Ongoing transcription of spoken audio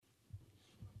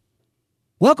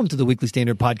Welcome to the Weekly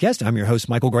Standard Podcast. I'm your host,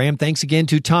 Michael Graham. Thanks again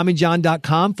to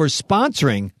TommyJohn.com for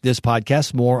sponsoring this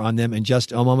podcast. More on them in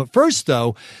just a moment. First,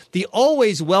 though, the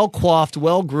always well-coiffed,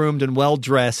 well-groomed, and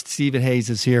well-dressed Stephen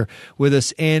Hayes is here with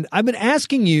us. And I've been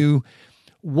asking you,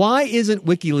 why isn't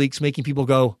WikiLeaks making people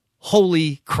go,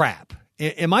 holy crap?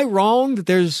 Am I wrong that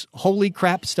there's holy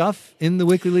crap stuff in the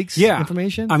WikiLeaks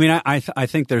information? I mean, I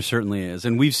think there certainly is.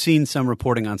 And we've seen some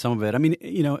reporting on some of it. I mean,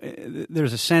 you know,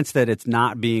 there's a sense that it's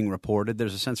not being reported.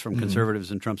 There's a sense from conservatives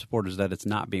and Trump supporters that it's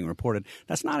not being reported.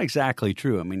 That's not exactly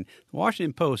true. I mean, the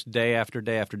Washington Post day after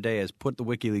day after day has put the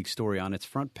WikiLeaks story on its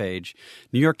front page.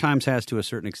 New York Times has to a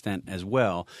certain extent as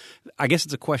well. I guess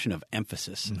it's a question of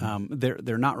emphasis.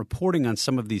 They're not reporting on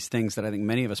some of these things that I think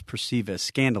many of us perceive as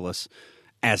scandalous.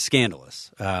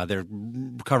 They're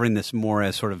covering this more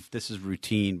as sort of this is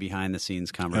routine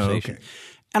behind-the-scenes conversation. Okay.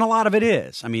 And a lot of it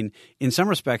is. I mean, in some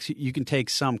respects, you can take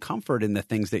some comfort in the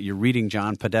things that you're reading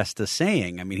John Podesta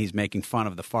saying. I mean, he's making fun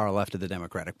of the far left of the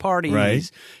Democratic Party. Right.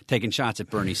 He's taking shots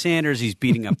at Bernie Sanders. He's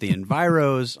beating up the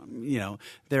enviros. You know,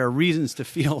 there are reasons to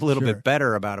feel a little bit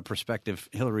better about a prospective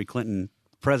Hillary Clinton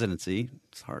presidency.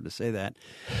 It's hard to say that.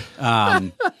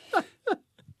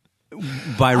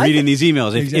 By reading these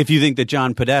emails, if you think that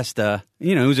John Podesta,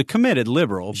 you know, who's a committed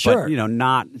liberal, but, you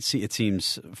know, it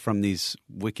seems from these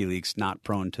WikiLeaks, not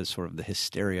prone to sort of the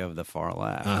hysteria of the far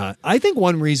left. I think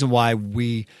one reason why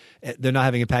they're not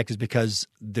having impact is because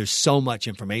there's so much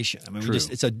information. I mean,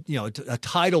 it's a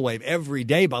tidal wave every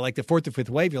day. By like the fourth or fifth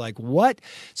wave, you're like, what?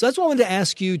 So that's why I wanted to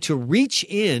ask you to reach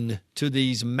in to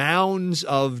these mounds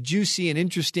of juicy and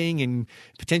interesting and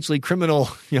potentially criminal,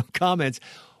 comments.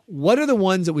 What are the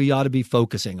ones that we ought to be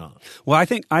focusing on? Well, I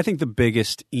think the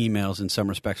biggest emails in some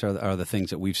respects are the things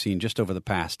that we've seen just over the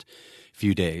past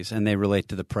few days, and they relate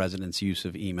to the president's use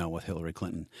of email with Hillary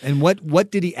Clinton. And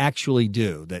what did he actually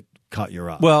do that caught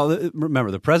your eye? Well, remember,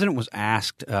 the president was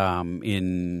asked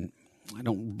in I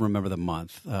don't remember the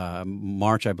month,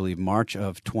 March, I believe,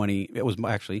 it was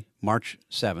actually March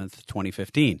 7th,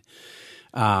 2015.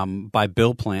 By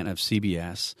Bill Plant of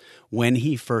CBS when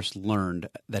he first learned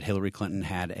that Hillary Clinton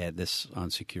had this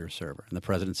unsecure server. And the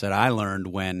president said, I learned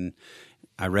when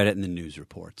I read it in the news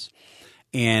reports.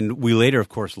 And we later, of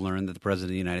course, learned that the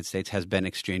president of the United States has been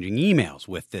exchanging emails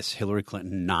with this Hillary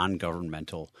Clinton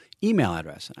non-governmental email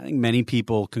address. And I think many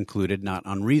people concluded, not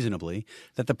unreasonably,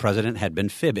 that the president had been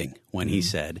fibbing when he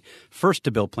said, first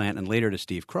to Bill Plant and later to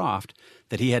Steve Croft,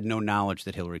 that he had no knowledge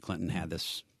that Hillary Clinton had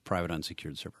this private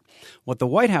unsecured server. What the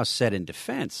White House said in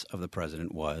defense of the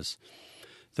president was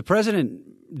the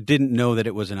president didn't know that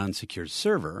it was an unsecured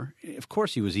server. Of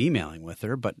course, he was emailing with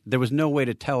her, but there was no way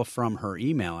to tell from her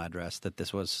email address that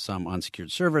this was some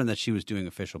unsecured server and that she was doing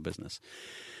official business.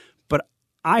 But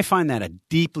I find that a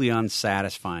deeply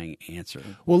unsatisfying answer.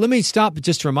 Well, let me stop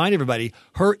just to remind everybody,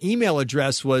 her email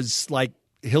address was like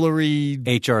Hillary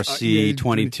HRC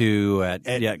 22 at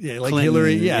like Clinton,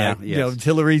 Hillary,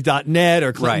 Hillary.net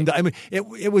or Clinton. Right. I mean,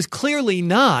 it was clearly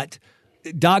not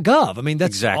 .gov. I mean,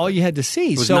 that's all you had to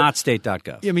see. It was not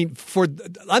state.gov. I mean,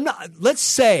 let's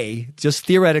say just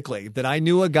theoretically that I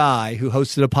knew a guy who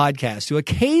hosted a podcast who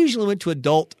occasionally went to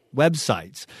adult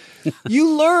websites.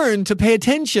 You learn to pay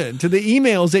attention to the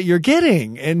emails that you're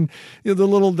getting and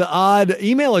the odd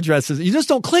email addresses. You just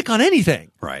don't click on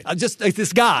anything. Right. Just like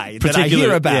this guy that I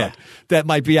hear about that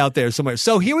might be out there somewhere.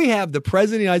 So here we have the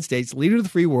President of the United States, leader of the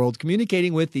free world,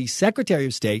 communicating with the Secretary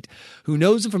of State who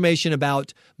knows information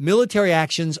about military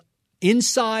actions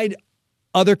inside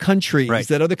other countries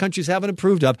that other countries haven't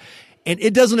approved of. And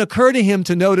it doesn't occur to him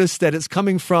to notice that it's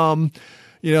coming from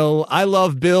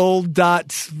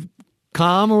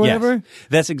ilovebill.com or whatever. Yes,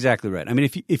 that's exactly right. I mean,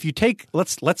 if you take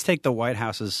let's take the White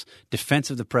House's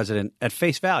defense of the president at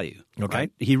face value. Okay.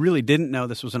 Right? He really didn't know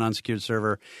this was an unsecured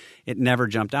server. It never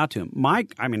jumped out to him. There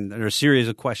are a series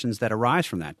of questions that arise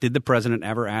from that. Did the president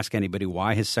ever ask anybody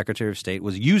why his Secretary of State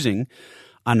was using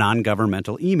a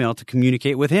non-governmental email to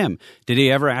communicate with him? Did he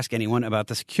ever ask anyone about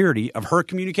the security of her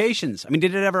communications? I mean,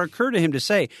 did it ever occur to him to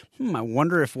say, I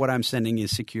wonder if what I'm sending is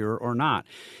secure or not?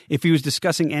 If he was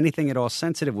discussing anything at all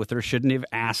sensitive with her, shouldn't he have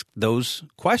asked those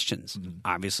questions?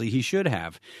 Obviously, he should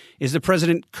have. Is the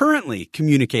president currently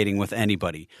communicating with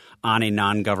anybody on a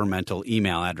non-governmental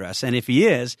email address? And if he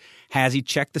is, has he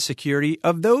checked the security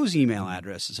of those email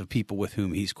addresses of people with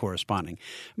whom he's corresponding?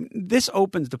 This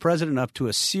opens the president up to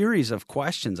a series of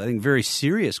questions, I think very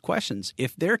serious questions.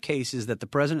 If their case is that the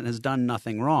president has done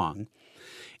nothing wrong,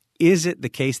 is it the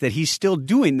case that he's still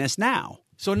doing this now?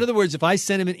 So in other words, if I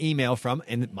send him an email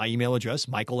and my email address,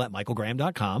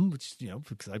 michael@michaelgraham.com, which,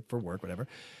 for work, whatever,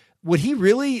 would he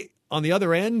really, on the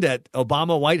other end at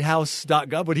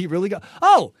obamawhitehouse.gov, would he really go,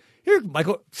 Here,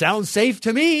 Michael, sounds safe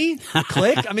to me.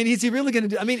 Click. I mean, is he really going to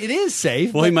do? I mean, it is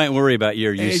safe. Well, he might worry about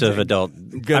your use of adult.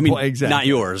 Good point. Exactly. Not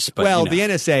yours. But, well, the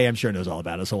NSA, I'm sure, knows all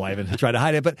about it, so why even try to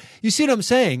hide it? But you see what I'm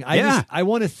saying? I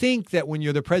want to think that when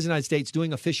you're the President of the United States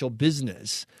doing official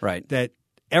business, right, that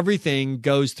everything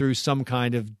goes through some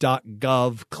kind of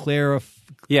 .gov clearinghouse.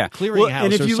 Well,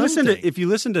 and if you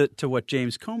listen to what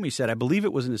James Comey said, I believe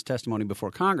it was in his testimony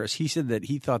before Congress, he said that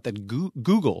he thought that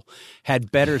Google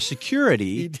had better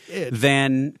security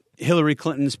than Hillary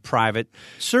Clinton's private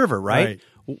server. Right?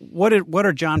 What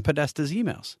are John Podesta's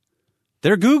emails?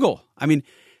 They're Google. I mean,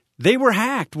 they were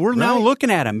hacked. We're now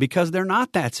looking at them because they're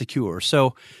not that secure.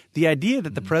 So the idea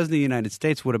that the President of the United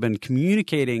States would have been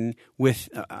communicating with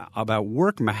about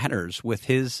work matters with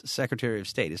his Secretary of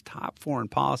State, his top foreign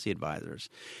policy advisors,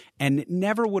 and it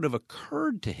never would have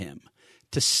occurred to him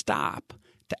to stop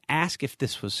to ask if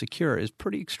this was secure is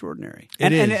pretty extraordinary.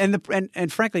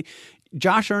 And frankly,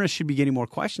 Josh Earnest should be getting more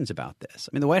questions about this.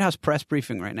 I mean, the White House press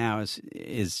briefing right now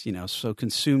is so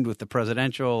consumed with the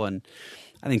presidential and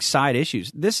I think side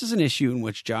issues. This is an issue in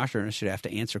which Josh Earnest should have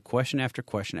to answer question after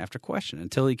question after question.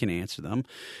 Until he can answer them,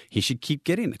 he should keep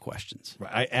getting the questions.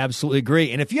 I absolutely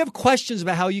agree. And if you have questions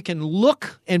about how you can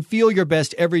look and feel your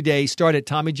best every day, start at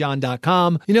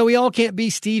TommyJohn.com. You know, we all can't be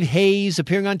Steve Hayes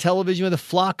appearing on television with a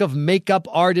flock of makeup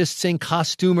artists and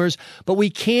costumers, but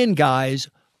we can, guys,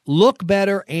 look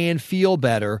better and feel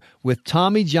better with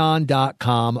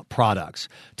TommyJohn.com products.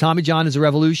 Tommy John is a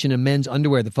revolution in men's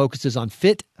underwear that focuses on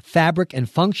fit, fabric, and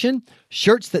function,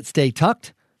 shirts that stay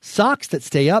tucked, socks that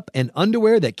stay up, and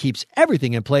underwear that keeps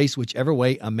everything in place whichever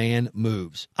way a man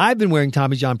moves. I've been wearing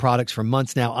Tommy John products for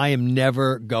months now. I am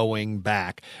never going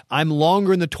back. I'm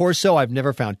longer in the torso. I've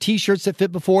never found T-shirts that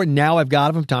fit before. Now I've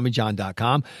got them from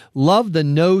TommyJohn.com. Love the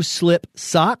no-slip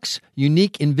socks.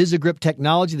 Unique Invisigrip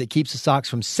technology that keeps the socks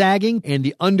from sagging, and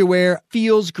the underwear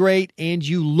feels great, and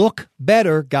you look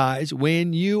better, guys,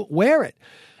 when you wear it.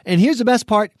 And here's the best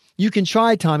part. You can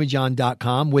try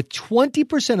TommyJohn.com with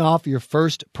 20% off your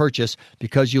first purchase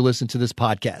because you listen to this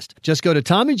podcast. Just go to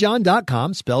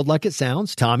TommyJohn.com, spelled like it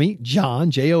sounds, Tommy,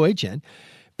 John, John,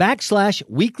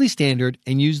 /Weekly Standard,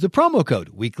 and use the promo code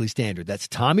Weekly Standard. That's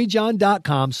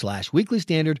TommyJohn.com /Weekly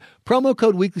Standard, promo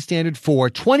code Weekly Standard for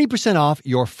 20% off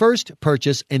your first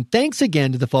purchase. And thanks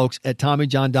again to the folks at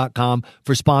TommyJohn.com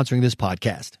for sponsoring this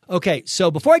podcast. Okay,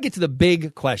 so before I get to the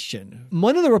big question,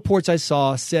 one of the reports I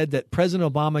saw said that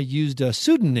President Obama used a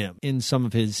pseudonym in some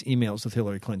of his emails with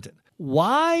Hillary Clinton.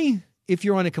 Why, if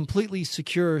you're on a completely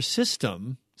secure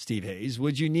system, Steve Hayes,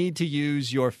 would you need to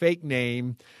use your fake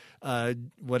name,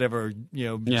 Jamball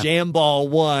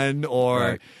One,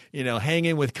 or,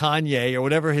 hanging with Kanye, or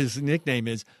whatever his nickname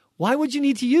is? Why would you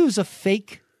need to use a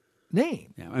fake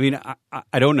name? Yeah, I mean,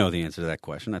 I don't know the answer to that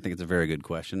question. I think it's a very good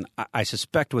question. I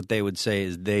suspect what they would say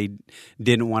is they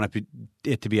didn't want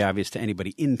it to be obvious to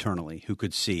anybody internally who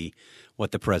could see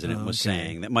what the president was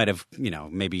saying. That might have,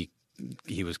 maybe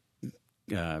he was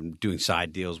doing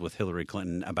side deals with Hillary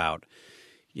Clinton about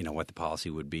what the policy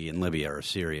would be in Libya or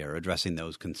Syria, or addressing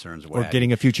those concerns. Or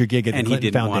getting a future gig at the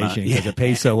Clinton Foundation because it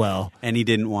pays so well. And he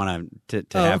didn't want to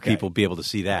have people be able to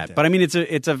see that. But I mean,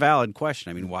 it's a valid question.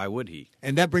 I mean, why would he?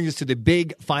 And that brings us to the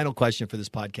big final question for this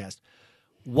podcast.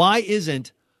 Why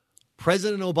isn't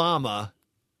President Obama,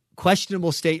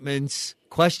 questionable statements,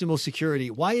 questionable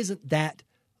security, why isn't that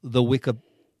the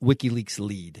WikiLeaks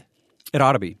lead? It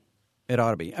ought to be. It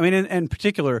ought to be. I mean, in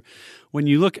particular, when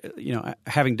you look,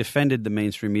 having defended the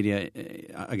mainstream media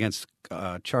against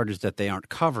charges that they aren't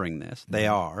covering this, they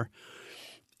are.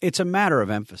 It's a matter of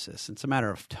emphasis. It's a matter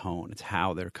of tone. It's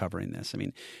how they're covering this. I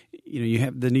mean, you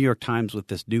have the New York Times with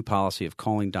this new policy of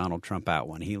calling Donald Trump out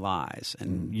when he lies.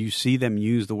 And you see them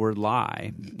use the word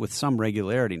lie with some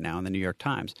regularity now in the New York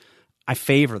Times. I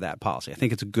favor that policy. I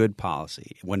think it's a good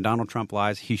policy. When Donald Trump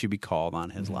lies, he should be called on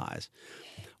his lies.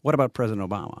 What about President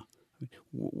Obama?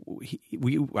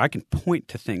 I can point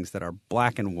to things that are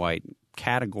black and white,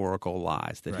 categorical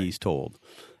lies that he's told,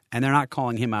 and they're not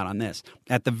calling him out on this.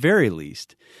 At the very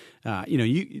least,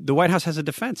 the White House has a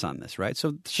defense on this, right?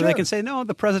 So they can say, no,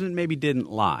 the president maybe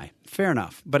didn't lie. Fair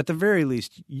enough. But at the very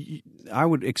least, I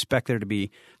would expect there to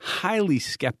be highly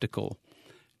skeptical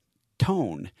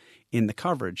tone in the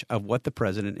coverage of what the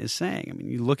president is saying. I mean,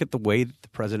 you look at the way that the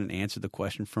president answered the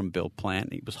question from Bill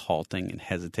Plant. He was halting and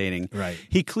hesitating. Right.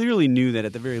 He clearly knew that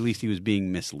at the very least he was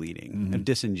being misleading and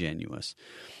disingenuous.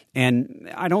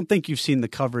 And I don't think you've seen the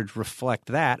coverage reflect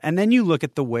that. And then you look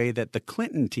at the way that the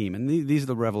Clinton team, and these are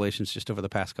the revelations just over the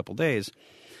past couple days,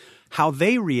 how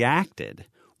they reacted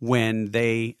when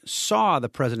they saw the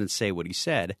president say what he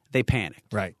said, they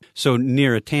panicked. Right. So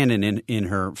Neera Tanden in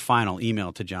her final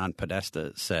email to John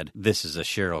Podesta said, this is a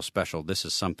Cheryl special. This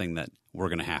is something that we're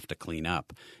going to have to clean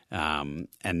up. And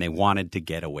they wanted to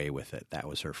get away with it. That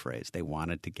was her phrase. They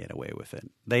wanted to get away with it.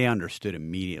 They understood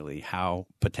immediately how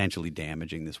potentially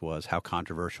damaging this was, how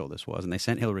controversial this was. And they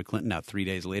sent Hillary Clinton out 3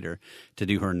 days later to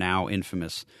do her now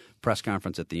infamous press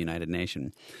conference at the United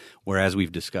Nations, where, as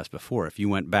we've discussed before, if you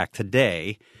went back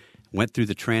today, went through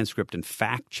the transcript and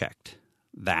fact-checked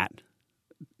that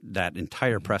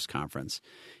entire press conference,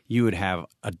 you would have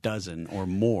a dozen or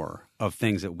more of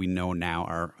things that we know now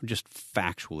are just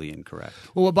factually incorrect.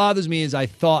 Well, what bothers me is I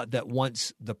thought that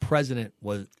once the president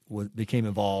became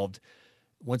involved,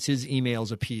 once his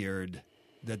emails appeared,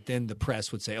 that then the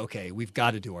press would say, okay, we've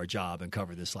got to do our job and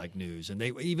cover this like news. And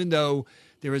they, even though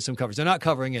there is some coverage, they're not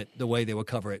covering it the way they would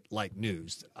cover it like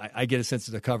news. I get a sense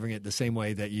that they're covering it the same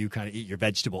way that you kind of eat your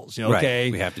vegetables. You know, okay,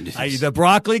 right. We have to do this. The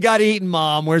broccoli got eaten,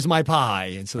 Mom. Where's my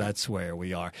pie? And so that's where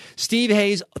we are. Steve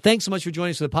Hayes, thanks so much for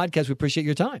joining us for the podcast. We appreciate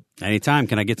your time. Anytime.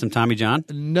 Can I get some Tommy John?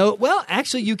 No. Well,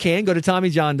 actually, you can. Go to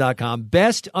TommyJohn.com.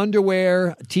 Best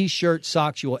underwear, T-shirt,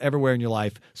 socks you will ever wear in your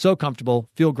life. So comfortable,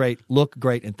 feel great, look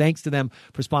great. And thanks to them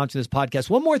for sponsoring this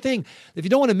podcast. One more thing. If you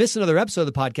don't want to miss another episode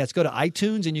of the podcast, go to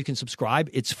iTunes and you can subscribe.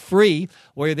 It's free.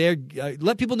 While you're there,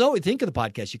 let people know what you think of the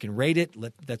podcast. You can rate it.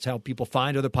 That's how people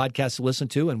find other podcasts to listen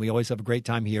to. And we always have a great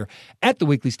time here at the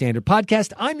Weekly Standard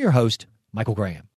Podcast. I'm your host, Michael Graham.